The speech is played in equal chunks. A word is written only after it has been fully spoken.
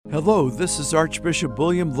Hello, this is Archbishop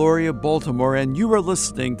William Lori of Baltimore, and you are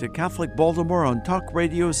listening to Catholic Baltimore on Talk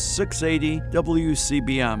Radio 680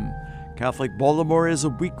 WCBM. Catholic Baltimore is a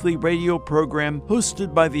weekly radio program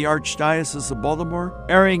hosted by the Archdiocese of Baltimore,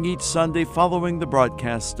 airing each Sunday following the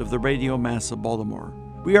broadcast of the Radio Mass of Baltimore.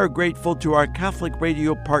 We are grateful to our Catholic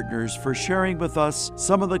radio partners for sharing with us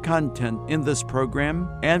some of the content in this program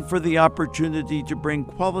and for the opportunity to bring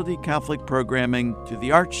quality Catholic programming to the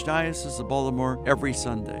Archdiocese of Baltimore every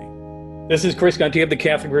Sunday. This is Chris Gunty of the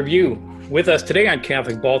Catholic Review. With us today on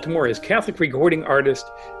Catholic Baltimore is Catholic recording artist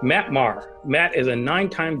Matt Maher. Matt is a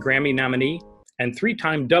 9-time Grammy nominee and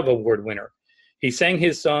 3-time Dove Award winner. He sang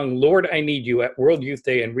his song, Lord, I Need You, at World Youth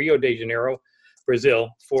Day in Rio de Janeiro, Brazil,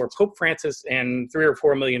 for Pope Francis and 3 or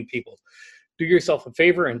 4 million people. Do yourself a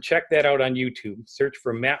favor and check that out on YouTube. Search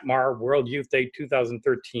for Matt Maher World Youth Day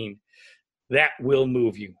 2013. That will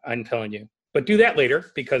move you, I'm telling you. But do that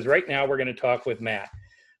later, because right now we're going to talk with Matt.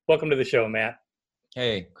 Welcome to the show, Matt.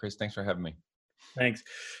 Hey, Chris, thanks for having me. Thanks.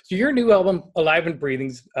 So your new album, Alive and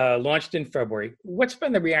Breathing's launched in February. What's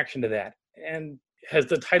been the reaction to that? And has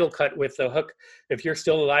the title cut with the hook, if you're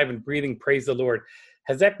still alive and breathing, praise the Lord,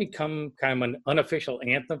 has that become kind of an unofficial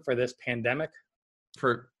anthem for this pandemic?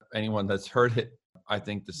 For anyone that's heard it, I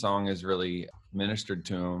think the song has really ministered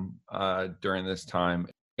to him during this time.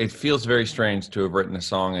 It feels very strange to have written a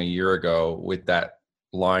song a year ago with that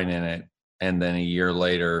line in it, and then a year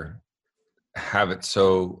later have it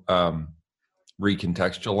so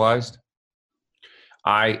recontextualized.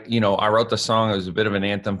 I wrote the song. It was a bit of an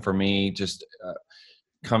anthem for me, just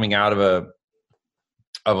coming out of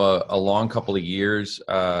a long couple of years.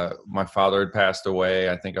 My father had passed away.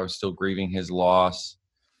 I think I was still grieving his loss.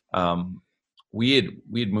 We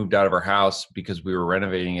had moved out of our house because we were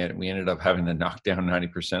renovating it, and we ended up having to knock down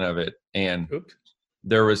 90% of it. And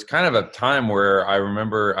there was kind of a time where I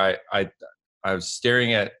remember I was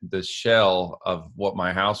staring at the shell of what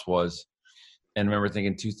my house was, and remember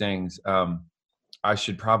thinking two things. I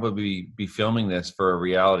should probably be filming this for a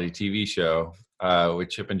reality TV show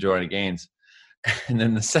with Chip and Joanna Gaines. And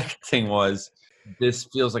then the second thing was, this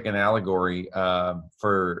feels like an allegory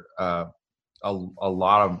for a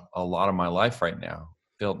lot of my life right now.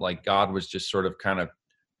 Felt like God was just sort of kind of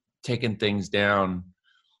taking things down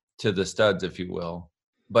to the studs, if you will.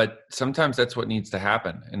 But sometimes that's what needs to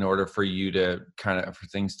happen in order for you to for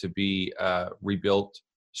things to be rebuilt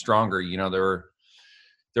stronger. You know, there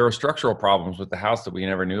were structural problems with the house that we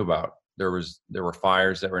never knew about. There were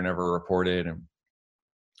fires that were never reported, and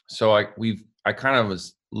so I kind of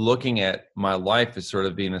was looking at my life as sort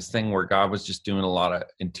of being this thing where God was just doing a lot of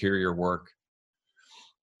interior work.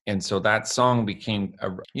 And so that song became,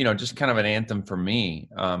 just kind of an anthem for me.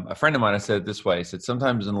 A friend of mine, I said it this way, he said,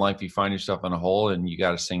 sometimes in life you find yourself in a hole and you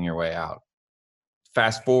got to sing your way out.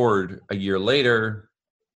 Fast forward a year later,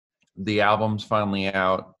 the album's finally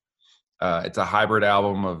out. It's a hybrid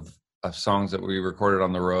album of songs that we recorded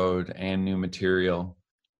on the road and new material.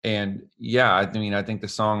 And yeah, I think the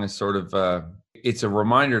song is sort of, it's a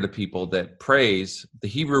reminder to people that praise, the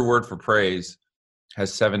Hebrew word for praise,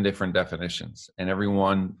 has 7 different definitions, and every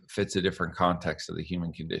one fits a different context of the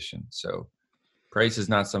human condition. So praise is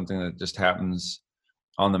not something that just happens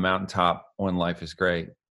on the mountaintop when life is great.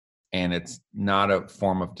 And it's not a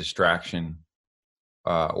form of distraction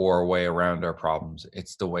or a way around our problems.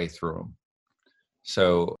 It's the way through them.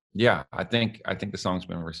 So yeah, I think the song's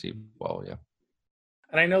been received well, yeah.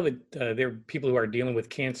 And I know that there are people who are dealing with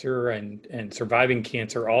cancer and surviving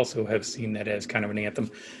cancer also have seen that as kind of an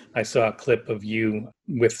anthem. I saw a clip of you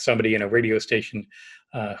with somebody in a radio station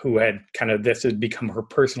who had this had become her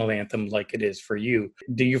personal anthem like it is for you.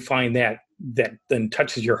 Do you find that then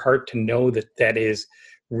touches your heart to know that is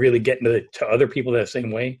really getting to other people that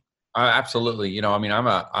same way? Absolutely. I'm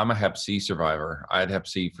a Hep C survivor. I had Hep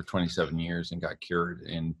C for 27 years and got cured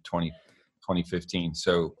in 2015.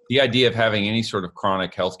 So the idea of having any sort of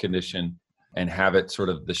chronic health condition and have it sort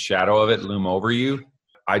of the shadow of it loom over you,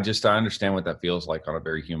 I understand what that feels like on a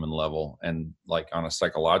very human level, and like on a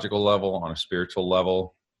psychological level, on a spiritual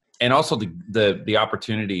level, and also the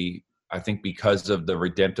opportunity, I think, because of the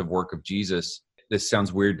redemptive work of Jesus. This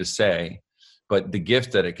sounds weird to say, but the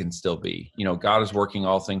gift that it can still be. God is working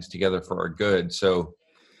all things together for our good. So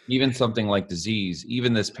even something like disease,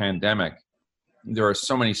 even this pandemic, there are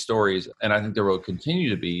so many stories, and I think there will continue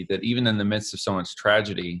to be, that even in the midst of so much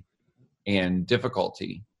tragedy and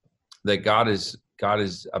difficulty, that God is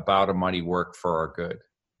about a mighty work for our good.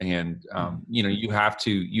 And you have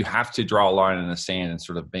to draw a line in the sand and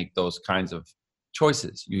sort of make those kinds of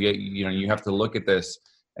choices. You have to look at this.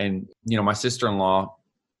 And my sister-in-law,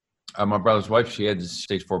 my brother's wife, she had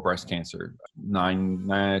stage 4 breast cancer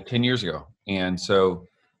 10 years ago, and so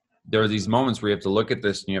there are these moments where you have to look at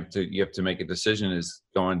this and you have to make a decision, is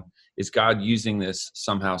God using this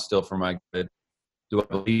somehow still for my good? Do I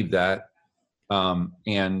believe that?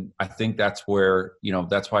 And I think that's where,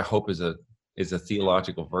 that's why hope is a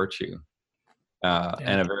theological virtue,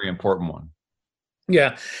 and a very important one.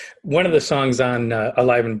 Yeah. One of the songs on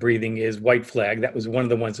Alive and Breathing is White Flag. That was one of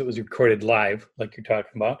the ones that was recorded live, like you're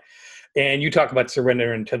talking about. And you talk about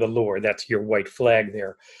surrendering to the Lord. That's your white flag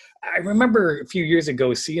there. I remember a few years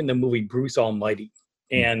ago seeing the movie Bruce Almighty.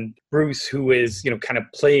 And Bruce, who is, kind of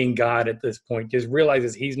playing God at this point, just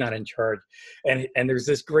realizes he's not in charge. And there's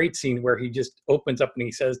this great scene where he just opens up and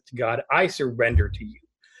he says to God, I surrender to you.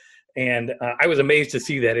 And I was amazed to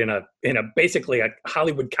see that in a basically a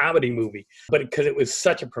Hollywood comedy movie, but because it was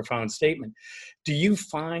such a profound statement. Do you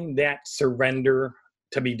find that surrender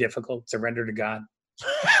to be difficult, surrender to God?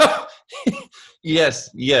 Yes,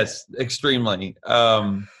 extremely.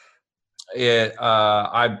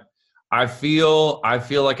 I feel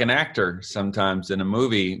like an actor sometimes in a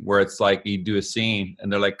movie where it's like you do a scene and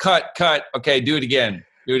they're like, cut, okay, do it again.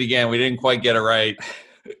 We didn't quite get it right.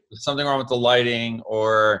 There's something wrong with the lighting,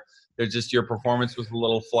 or there's just your performance was a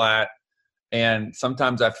little flat. And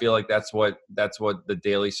sometimes I feel like that's what the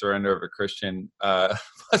daily surrender of a Christian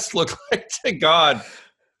must look like to God.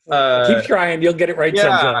 Keep trying, you'll get it right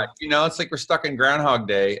sometime. It's like we're stuck in Groundhog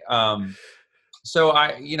Day. So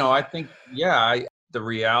I think, the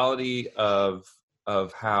reality of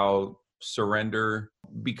how surrender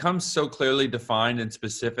becomes so clearly defined in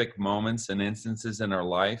specific moments and instances in our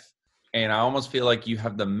life. And I almost feel like you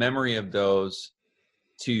have the memory of those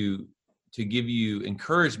to give you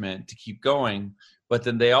encouragement to keep going. But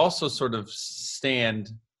then they also sort of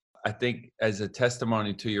stand, I think, as a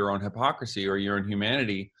testimony to your own hypocrisy or your own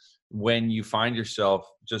humanity when you find yourself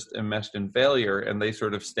just enmeshed in failure, and they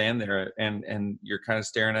sort of stand there and you're kind of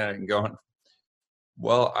staring at it and going,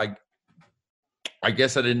 well, I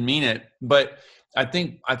guess I didn't mean it. But I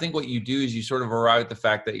think what you do is you sort of arrive at the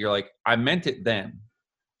fact that you're like, I meant it then.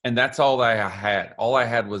 And that's all that I had. All I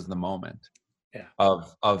had was the moment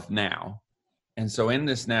of now. And so in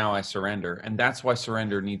this now I surrender. And that's why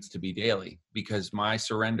surrender needs to be daily, because my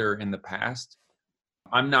surrender in the past,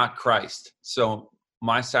 I'm not Christ. So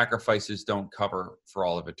my sacrifices don't cover for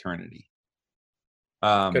all of eternity.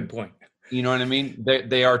 Good point. You know what I mean?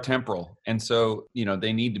 They are temporal. And so,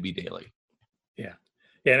 they need to be daily. Yeah.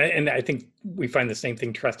 Yeah. And I think we find the same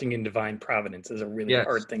thing. Trusting in divine providence is a really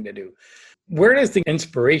hard thing to do. Where does the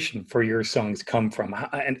inspiration for your songs come from?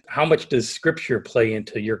 And how much does scripture play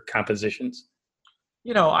into your compositions?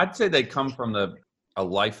 I'd say they come from a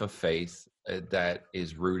life of faith that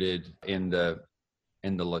is rooted in the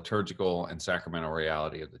liturgical and sacramental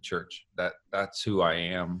reality of the church. That's who I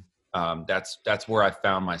am. That's where I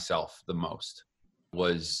found myself the most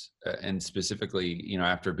and specifically,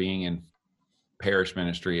 after being in parish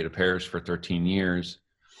ministry at a parish for 13 years,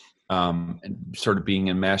 and sort of being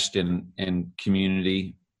enmeshed in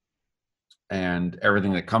community and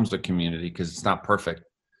everything that comes with community, because it's not perfect.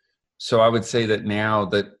 So I would say that now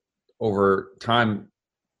that over time,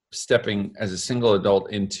 stepping as a single adult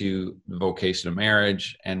into the vocation of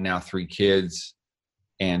marriage and now 3 kids,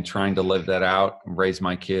 and trying to live that out and raise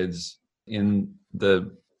my kids in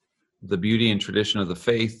the beauty and tradition of the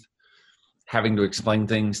faith, having to explain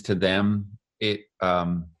things to them,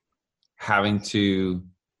 having to,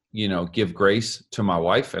 give grace to my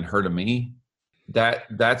wife and her to me,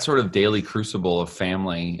 that sort of daily crucible of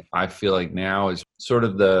family, I feel like now is sort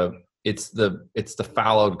of it's the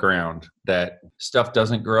fallowed ground that stuff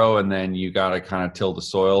doesn't grow, and then you got to kind of till the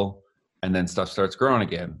soil, and then stuff starts growing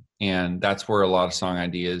again. And that's where a lot of song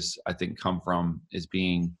ideas, I think, come from, is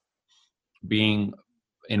being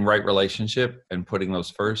in right relationship and putting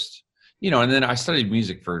those first. And then I studied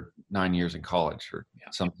music for 9 years in college or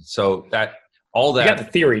something. So all that, you got the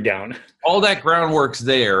theory down. All that groundwork's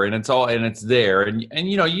there, and it's there. And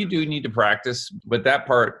you do need to practice, but that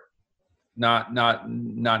part not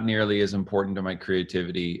nearly as important to my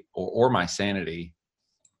creativity or my sanity,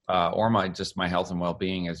 or my health and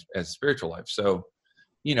well-being as spiritual life. So,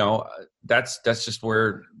 that's just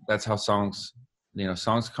that's how songs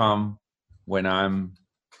come when I'm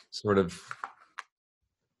sort of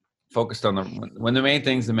focused on when the main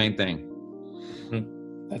thing's the main thing.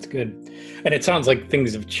 That's good. And it sounds like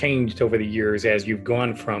things have changed over the years as you've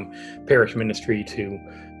gone from parish ministry to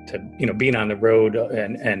being on the road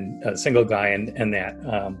and a single guy and that.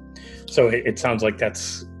 So it sounds like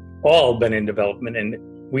that's all been in development, and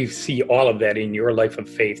we see all of that in your life of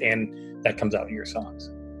faith, and that comes out in your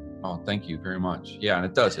songs. Oh, thank you very much. Yeah, and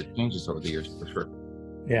it does. It changes over the years for sure.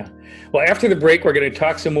 Yeah. Well, after the break, we're going to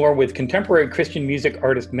talk some more with contemporary Christian music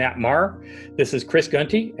artist Matt Maher. This is Chris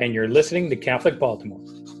Gunty, and you're listening to Catholic Baltimore.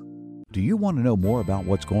 Do you want to know more about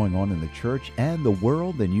what's going on in the church and the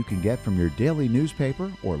world than you can get from your daily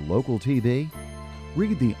newspaper or local TV?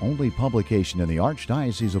 Read the only publication in the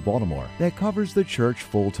Archdiocese of Baltimore that covers the church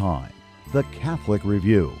full-time, the Catholic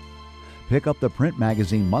Review. Pick up the print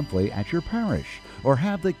magazine monthly at your parish or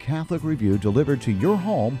have the Catholic Review delivered to your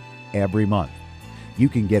home every month. You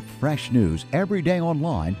can get fresh news every day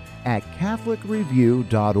online at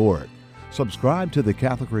CatholicReview.org. Subscribe to the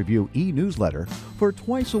Catholic Review e-newsletter for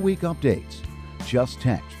twice-a-week updates. Just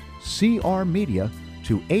text CR Media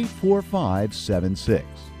to 84576.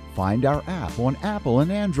 Find our app on Apple and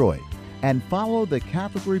Android, and follow the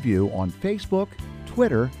Catholic Review on Facebook,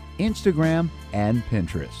 Twitter, Instagram, and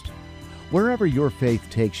Pinterest. Wherever your faith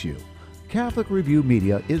takes you, Catholic Review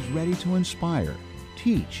Media is ready to inspire,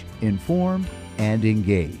 teach, inform, and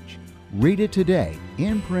engage. Read it today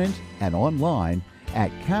in print and online at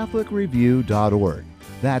CatholicReview.org.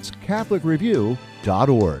 That's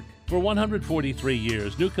CatholicReview.org. For 143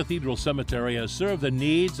 years, New Cathedral Cemetery has served the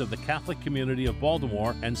needs of the Catholic community of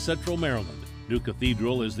Baltimore and Central Maryland. New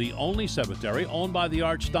Cathedral is the only cemetery owned by the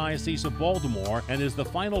Archdiocese of Baltimore and is the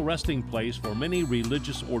final resting place for many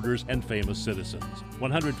religious orders and famous citizens.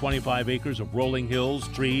 125 acres of rolling hills,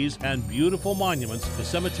 trees, and beautiful monuments, the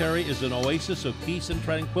cemetery is an oasis of peace and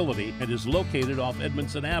tranquility and is located off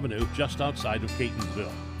Edmondson Avenue just outside of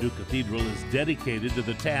Catonsville. New Cathedral is dedicated to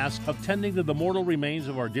the task of tending to the mortal remains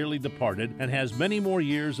of our dearly departed and has many more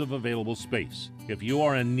years of available space. If you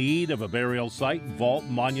are in need of a burial site, vault,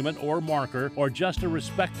 monument, or marker, or just a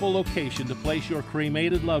respectful location to place your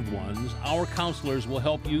cremated loved ones, our counselors will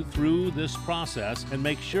help you through this process and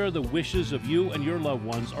make sure the wishes of you and your loved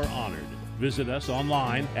ones are honored. Visit us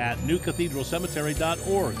online at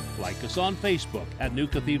newcathedralcemetery.org. Like us on Facebook at New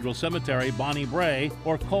Cathedral Cemetery, Bonnie Bray,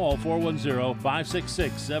 or call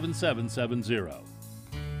 410-566-7770.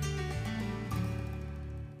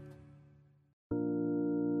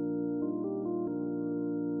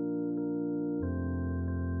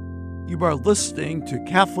 You are listening to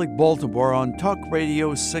Catholic Baltimore on Talk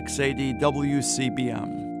Radio 680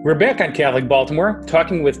 WCBM. We're back on Catholic Baltimore,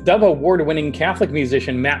 talking with Dove Award-winning Catholic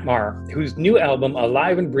musician Matt Maher, whose new album,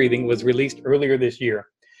 Alive and Breathing, was released earlier this year.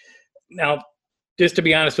 Now, just to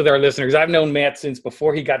be honest with our listeners, I've known Matt since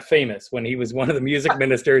before he got famous, when he was one of the music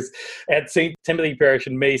ministers at St. Timothy Parish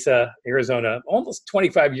in Mesa, Arizona, almost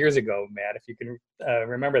 25 years ago, Matt, if you can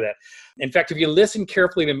remember that. In fact, if you listen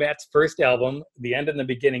carefully to Matt's first album, the end and the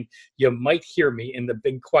beginning, you might hear me in the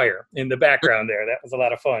big choir in the background there. That was a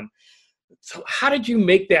lot of fun. So how did you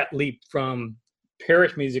make that leap from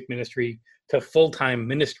parish music ministry to full-time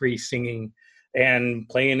ministry singing and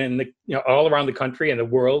playing in the, all around the country and the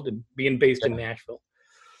world and being based in Nashville?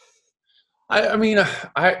 I mean,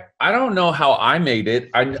 I don't know how I made it.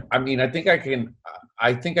 I think I can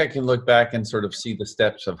look back and sort of see the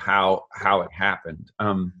steps of how it happened.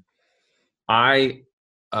 I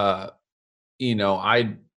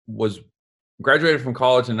was graduated from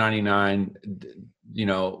college in '99.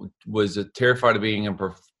 Was terrified of being a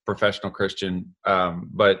professional Christian,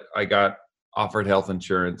 but I got offered health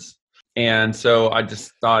insurance. And so I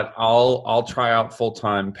just thought I'll try out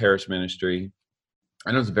full-time parish ministry.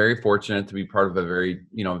 And I was very fortunate to be part of a very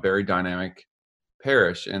dynamic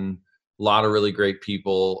parish and a lot of really great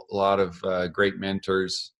people, a lot of great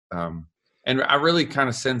mentors. And I really kind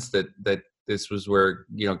of sensed that this was where,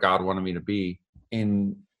 God wanted me to be.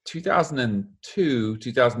 In 2002,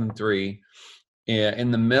 2003, I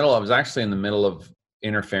was actually in the middle of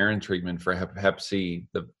interferon treatment for Hep C.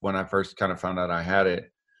 When I first kind of found out I had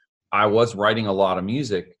it, I was writing a lot of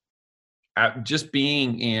music. Just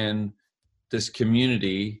being in this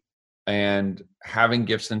community and having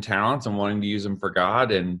gifts and talents and wanting to use them for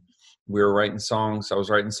God. And we were writing songs. I was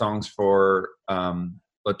writing songs for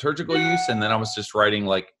liturgical use. And then I was just writing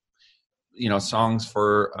songs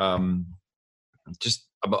for just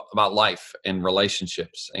about life and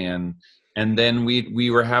relationships. And then we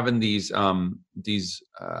were having these kind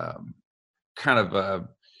of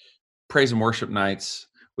praise and worship nights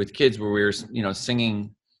with kids where we were,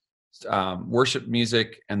 singing worship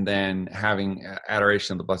music and then having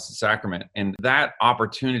adoration of the Blessed Sacrament. And that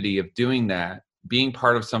opportunity of doing that, being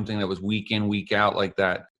part of something that was week in, week out like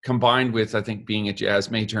that, combined with, I think, being a jazz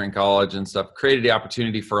major in college and stuff, created the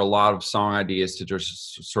opportunity for a lot of song ideas to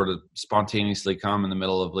just sort of spontaneously come in the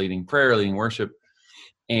middle of leading prayer, leading worship.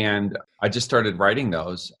 And I just started writing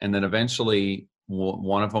those. And then eventually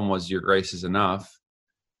one of them was Your Grace Is Enough.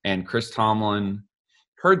 And Chris Tomlin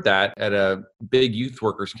heard that at a big youth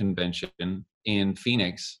workers convention in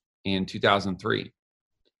Phoenix in 2003.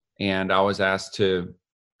 and I was asked to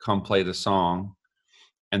come play the song.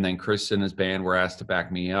 And then Chris and his band were asked to back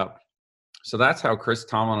me up. So that's how Chris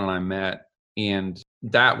Tomlin and I met. And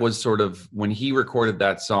that was sort of, when he recorded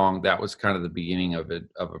that song, that was kind of the beginning of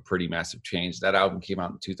a pretty massive change. That album came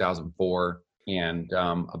out in 2004. And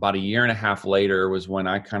about a year and a half later was when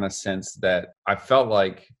I kind of sensed that I felt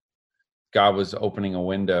like God was opening a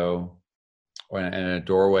window and a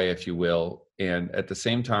doorway, if you will. And at the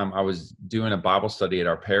same time, I was doing a Bible study at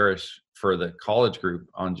our parish for the college group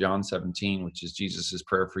on John 17, which is Jesus's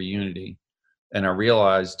prayer for unity. And I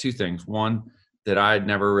realized two things. One, that I had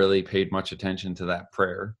never really paid much attention to that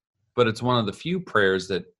prayer, but it's one of the few prayers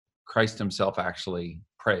that Christ himself actually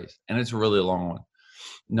prays. And it's a really long one.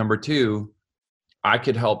 Number two, I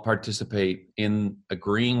could help participate in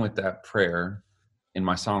agreeing with that prayer in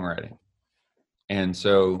my songwriting. And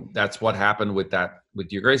so that's what happened with that.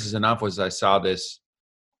 With Your Grace Is Enough was I saw this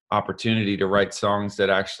opportunity to write songs that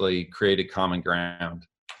actually created common ground.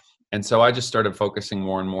 And so I just started focusing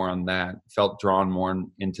more and more on that, felt drawn more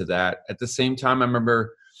into that. At the same time, I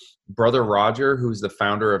remember Brother Roger, who's the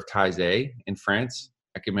founder of Taizé in France,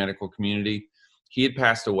 ecumenical community, he had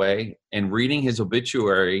passed away, and reading his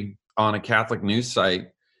obituary on a Catholic news site,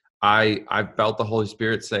 I felt the Holy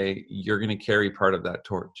Spirit say, you're going to carry part of that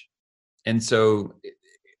torch. And so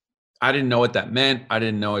I didn't know what that meant. I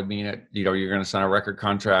didn't know it mean, you're going to sign a record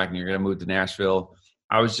contract and you're going to move to Nashville.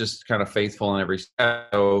 I was just kind of faithful in every step.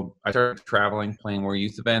 So I started traveling, playing more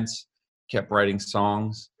youth events, kept writing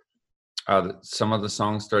songs. Some of the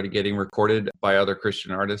songs started getting recorded by other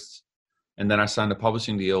Christian artists. And then I signed a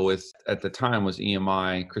publishing deal with, at the time, was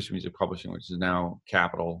EMI, Christian Music Publishing, which is now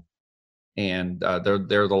Capitol. And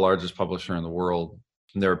they're the largest publisher in the world.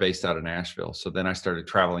 And they were based out of Nashville. So then I started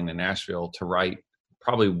traveling to Nashville to write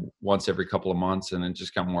probably once every couple of months, and it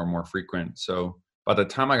just got more and more frequent. So by the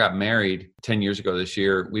time I got married 10 years ago this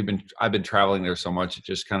year, I've been traveling there so much, it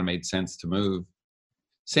just kind of made sense to move.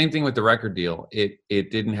 Same thing with the record deal. It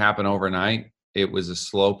didn't happen overnight. It was a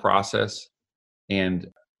slow process. And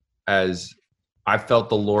as I felt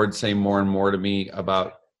the Lord say more and more to me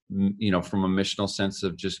about, from a missional sense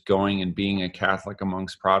of just going and being a Catholic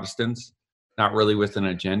amongst Protestants, not really with an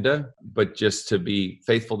agenda, but just to be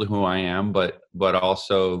faithful to who I am, but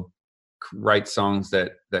also write songs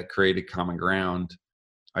that created common ground.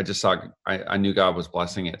 I just saw, I knew God was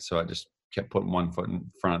blessing it. So I just kept putting one foot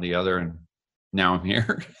in front of the other, and now I'm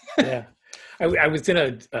here. Yeah. I was in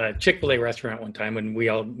a Chick-fil-A restaurant one time, and we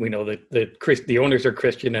know that the owners are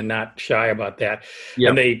Christian and not shy about that. Yep.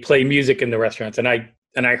 And they play music in the restaurants.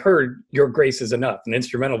 And I heard Your Grace Is Enough, an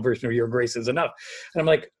instrumental version of Your Grace Is Enough. And I'm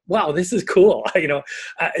like, wow, this is cool.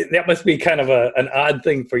 That must be kind of an odd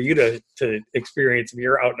thing for you to experience if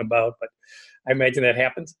you're out and about, but I imagine that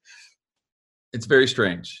happens. It's very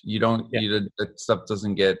strange. That stuff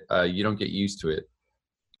doesn't get, you don't get used to it.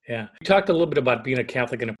 Yeah. You talked a little bit about being a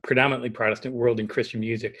Catholic in a predominantly Protestant world in Christian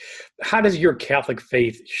music. How does your Catholic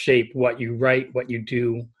faith shape what you write, what you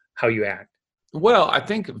do, how you act? Well, I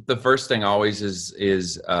think the first thing always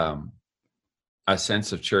is a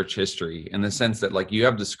sense of church history, in the sense that, like, you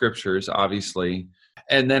have the scriptures, obviously.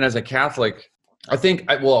 And then as a Catholic, I think,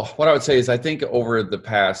 what I would say is, I think over the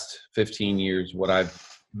past 15 years, what I've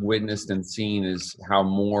witnessed and seen is how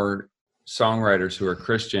more songwriters who are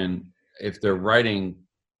Christian, if they're writing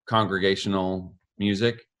congregational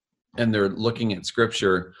music and they're looking at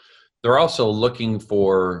scripture, they're also looking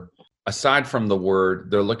for, aside from the word,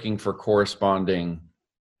 they're looking for corresponding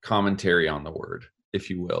commentary on the word, if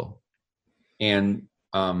you will. And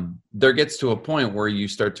there gets to a point where you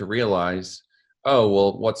start to realize, oh,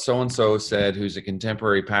 well, what so-and-so said, who's a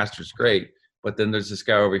contemporary pastor, is great. But then there's this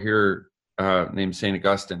guy over here named St.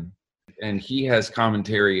 Augustine, and he has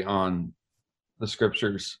commentary on the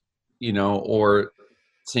scriptures, or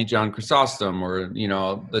St. John Chrysostom, or,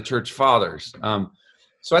 the church fathers.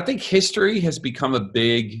 So I think history has become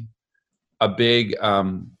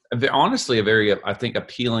honestly, a very, I think,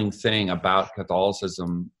 appealing thing about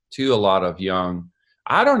Catholicism to a lot of young,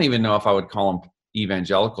 I don't even know if I would call them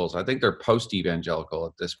evangelicals. I think they're post-evangelical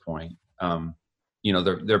at this point.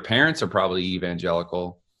 Their parents are probably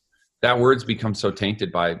evangelical. That word's become so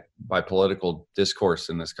tainted by political discourse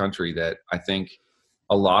in this country that I think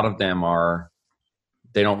a lot of them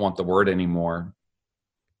they don't want the word anymore.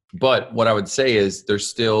 But what I would say is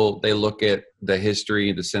they look at the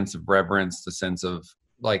history, the sense of reverence, the sense of,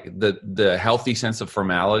 like, the healthy sense of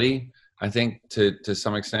formality, I think, to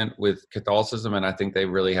some extent with Catholicism. And I think they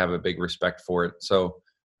really have a big respect for it. So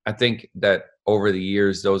I think that over the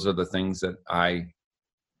years, those are the things that I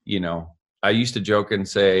used to joke and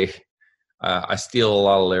say, I steal a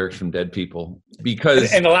lot of lyrics from dead people,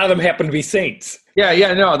 because, and a lot of them happen to be saints.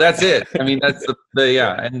 Yeah, no, that's it. I mean, that's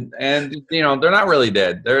yeah, and you know, they're not really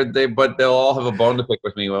dead. But they'll all have a bone to pick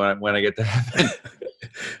with me when I get to heaven.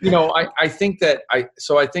 You know, I think that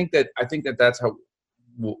that's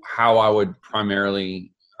how I would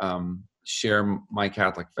primarily share my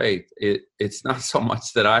Catholic faith. It's not so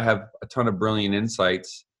much that I have a ton of brilliant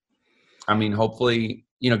insights. I mean, hopefully,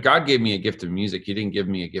 you know, God gave me a gift of music. He didn't give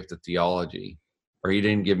me a gift of theology, or he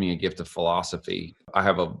didn't give me a gift of philosophy. I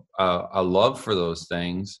have a love for those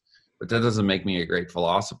things, but that doesn't make me a great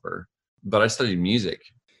philosopher. But I studied music.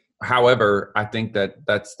 However, I think that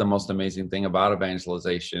that's the most amazing thing about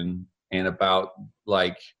evangelization and about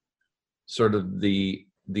like sort of the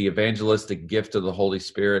evangelistic gift of the Holy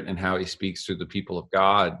Spirit and how he speaks through the people of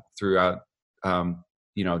God throughout,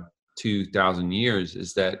 you know, 2,000 years,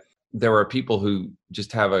 is that there are people who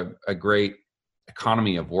just have a great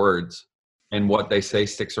economy of words, and what they say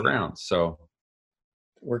sticks around. So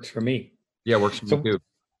Works for me. yeah, works for me too.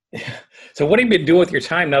 So what have you been doing with your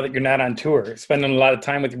time now that you're not on tour? Spending a lot of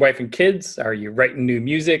time with your wife and kids? Are you writing new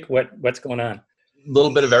music? What's going on? A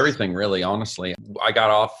little bit of everything, really, honestly. I got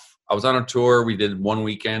off. I was on a tour. We did one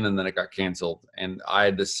weekend and then it got canceled. And I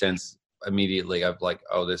had this sense immediately of like,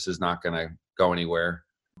 oh, this is not going to go anywhere.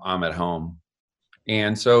 I'm at home.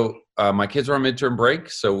 And so my kids were on midterm break.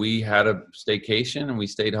 So we had a staycation and we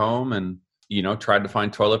stayed home and, you know, tried to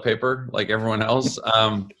find toilet paper like everyone else.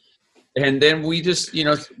 And then we just, you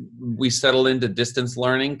know, we settled into distance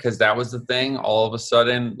learning because that was the thing. All of a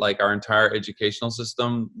sudden, like our entire educational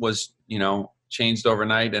system was, you know, changed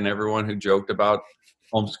overnight, and everyone who joked about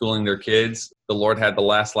homeschooling their kids, the Lord had the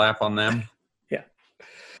last laugh on them. Yeah.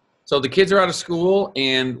 So the kids are out of school,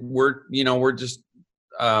 and we're just,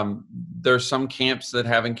 there's some camps that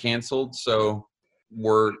haven't canceled. So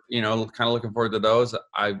we're, you know, kind of looking forward to those.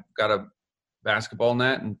 I've got a basketball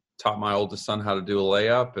net and taught my oldest son how to do a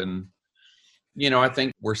layup. And, you know, I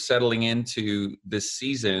think we're settling into this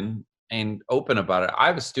season and open about it. I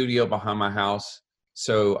have a studio behind my house.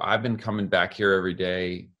 So I've been coming back here every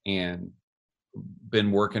day and been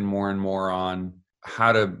working more and more on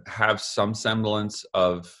how to have some semblance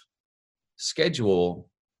of schedule,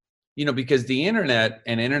 you know, because the internet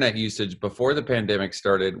and internet usage before the pandemic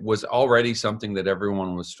started was already something that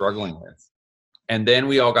everyone was struggling with. And then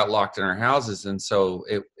we all got locked in our houses. And so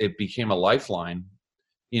it became a lifeline,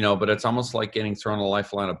 you know, but it's almost like getting thrown a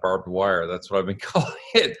lifeline of barbed wire. That's what I've been calling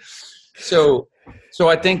it. So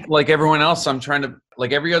I think like everyone else, I'm trying to,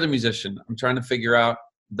 like every other musician, I'm trying to figure out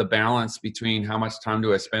the balance between how much time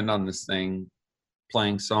do I spend on this thing,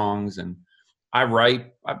 playing songs. And I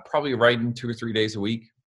probably write in 2 or 3 days a week.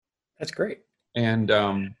 That's great. And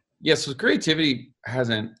so creativity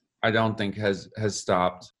I don't think has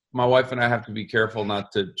stopped. My wife and I have to be careful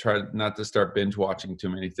not to start binge watching too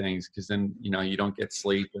many things, because then, you know, you don't get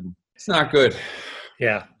sleep and it's not good.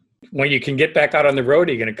 Yeah. When you can get back out on the road,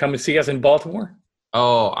 are you going to come and see us in Baltimore?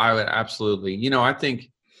 Oh, I would absolutely. You know, I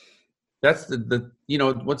think that's the you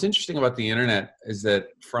know, what's interesting about the internet is that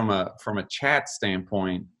from a chat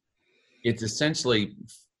standpoint, it's essentially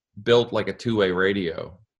built like a two-way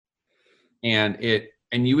radio. And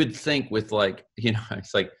you would think with like, you know,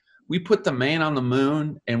 it's like, we put the man on the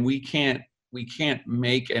moon and we can't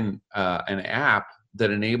make an app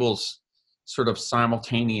that enables sort of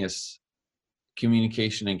simultaneous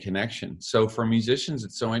communication and connection. So for musicians,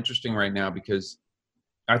 it's so interesting right now, because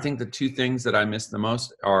I think the two things that I miss the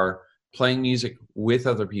most are playing music with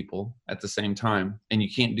other people at the same time. And you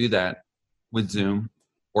can't do that with Zoom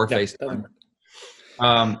or FaceTime.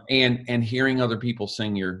 And hearing other people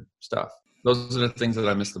sing your stuff. Those are the things that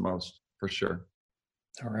I miss the most, for sure.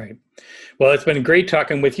 All right. Well, it's been great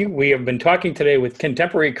talking with you. We have been talking today with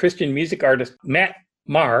contemporary Christian music artist Matt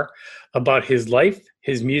Maher about his life,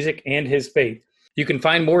 his music, and his faith. You can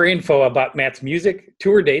find more info about Matt's music,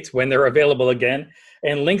 tour dates when they're available again,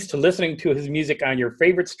 and links to listening to his music on your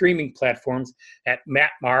favorite streaming platforms at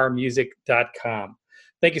mattmahermusic.com.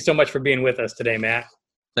 Thank you so much for being with us today, Matt.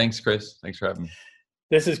 Thanks, Chris. Thanks for having me.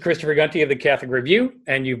 This is Christopher Gunty of the Catholic Review,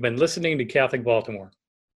 and you've been listening to Catholic Baltimore.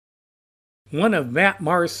 One of Matt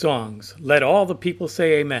Maher's songs, Let All the People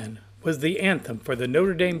Say Amen, was the anthem for the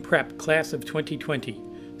Notre Dame Prep Class of 2020,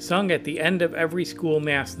 sung at the end of every school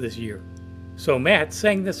mass this year. So Matt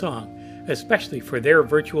sang the song, especially for their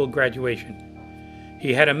virtual graduation.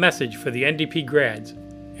 He had a message for the NDP grads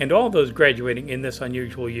and all those graduating in this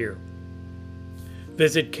unusual year.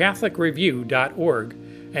 Visit CatholicReview.org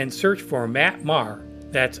and search for Matt Maher,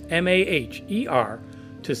 that's Maher,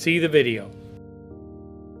 to see the video.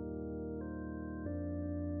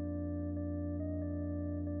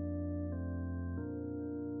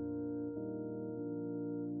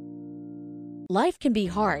 Life can be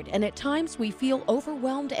hard, and at times we feel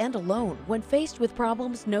overwhelmed and alone. When faced with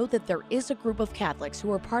problems, know that there is a group of Catholics who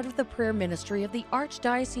are part of the prayer ministry of the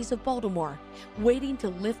Archdiocese of Baltimore, waiting to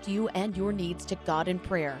lift you and your needs to God in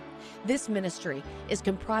prayer. This ministry is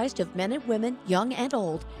comprised of men and women, young and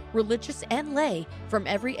old, religious and lay, from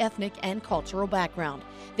every ethnic and cultural background.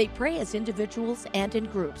 They pray as individuals and in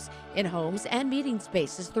groups, in homes and meeting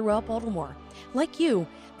spaces throughout Baltimore. Like you,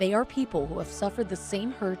 they are people who have suffered the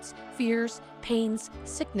same hurts, fears, pains,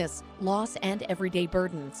 sickness, loss, and everyday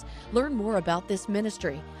burdens. Learn more about this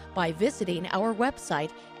ministry by visiting our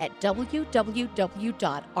website at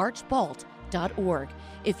www.archbalt.org.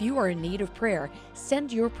 If you are in need of prayer,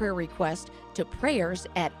 send your prayer request to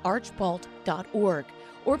prayers@archbalt.org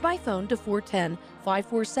or by phone to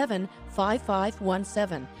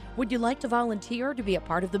 410-547-5517. Would you like to volunteer to be a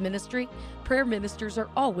part of the ministry? Prayer ministers are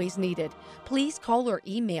always needed. Please call or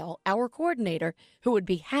email our coordinator, who would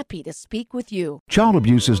be happy to speak with you. Child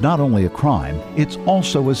abuse is not only a crime, it's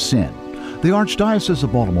also a sin. The Archdiocese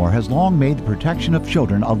of Baltimore has long made the protection of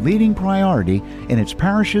children a leading priority in its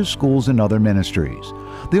parishes, schools, and other ministries.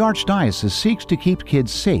 The Archdiocese seeks to keep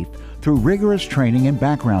kids safe through rigorous training and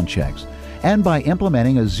background checks, and by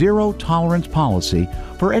implementing a zero-tolerance policy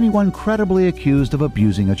for anyone credibly accused of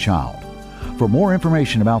abusing a child. For more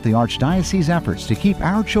information about the Archdiocese's efforts to keep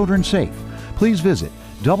our children safe, please visit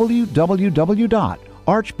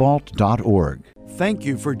www.archbalt.org. Thank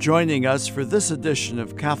you for joining us for this edition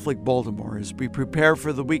of Catholic Baltimore. As we prepare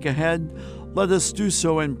for the week ahead, let us do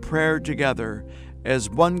so in prayer together as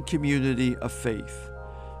one community of faith.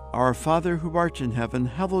 Our Father who art in heaven,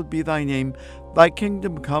 hallowed be thy name. Thy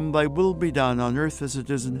kingdom come, thy will be done on earth as it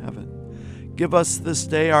is in heaven. Give us this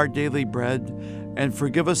day our daily bread, and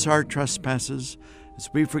forgive us our trespasses, as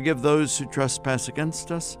we forgive those who trespass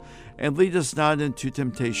against us. And lead us not into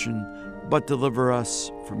temptation, but deliver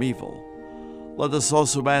us from evil. Let us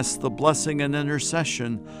also ask the blessing and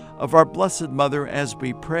intercession of our Blessed Mother as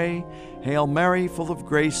we pray. Hail Mary, full of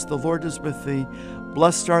grace, the Lord is with thee.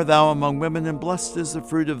 Blessed art thou among women, and blessed is the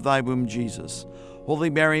fruit of thy womb, Jesus. Holy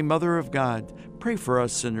Mary, Mother of God, pray for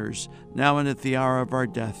us sinners, now and at the hour of our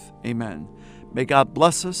death. Amen. May God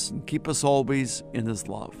bless us and keep us always in his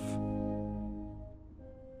love.